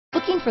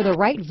Looking for the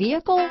right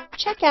vehicle?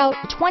 Check out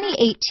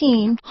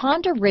 2018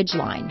 Honda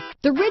Ridgeline.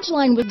 The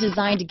Ridgeline was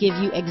designed to give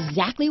you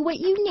exactly what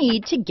you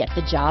need to get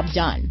the job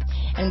done.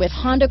 And with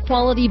Honda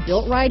quality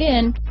built right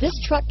in, this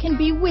truck can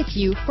be with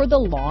you for the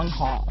long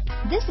haul.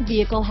 This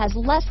vehicle has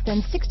less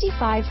than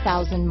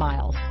 65,000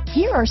 miles.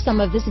 Here are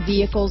some of this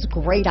vehicle's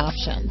great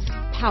options: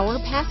 power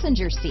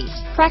passenger seat,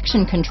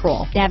 traction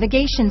control,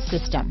 navigation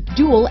system,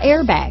 dual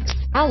airbags,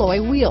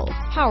 alloy wheels,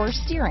 power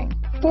steering,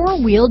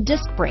 4-wheel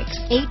disc brakes,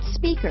 8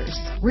 speakers,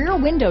 rear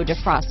window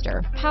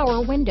defroster,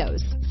 power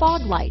windows,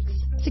 fog lights,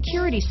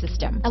 security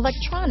system,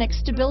 electronic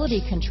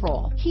stability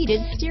control, heated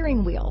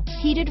steering wheel,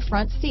 heated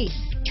front seats,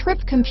 trip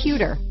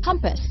computer,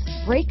 compass,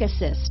 brake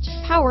assist,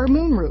 power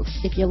moonroof.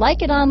 If you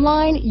like it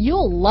online,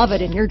 you'll love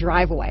it in your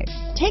driveway.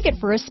 Take it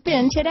for a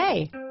spin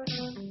today.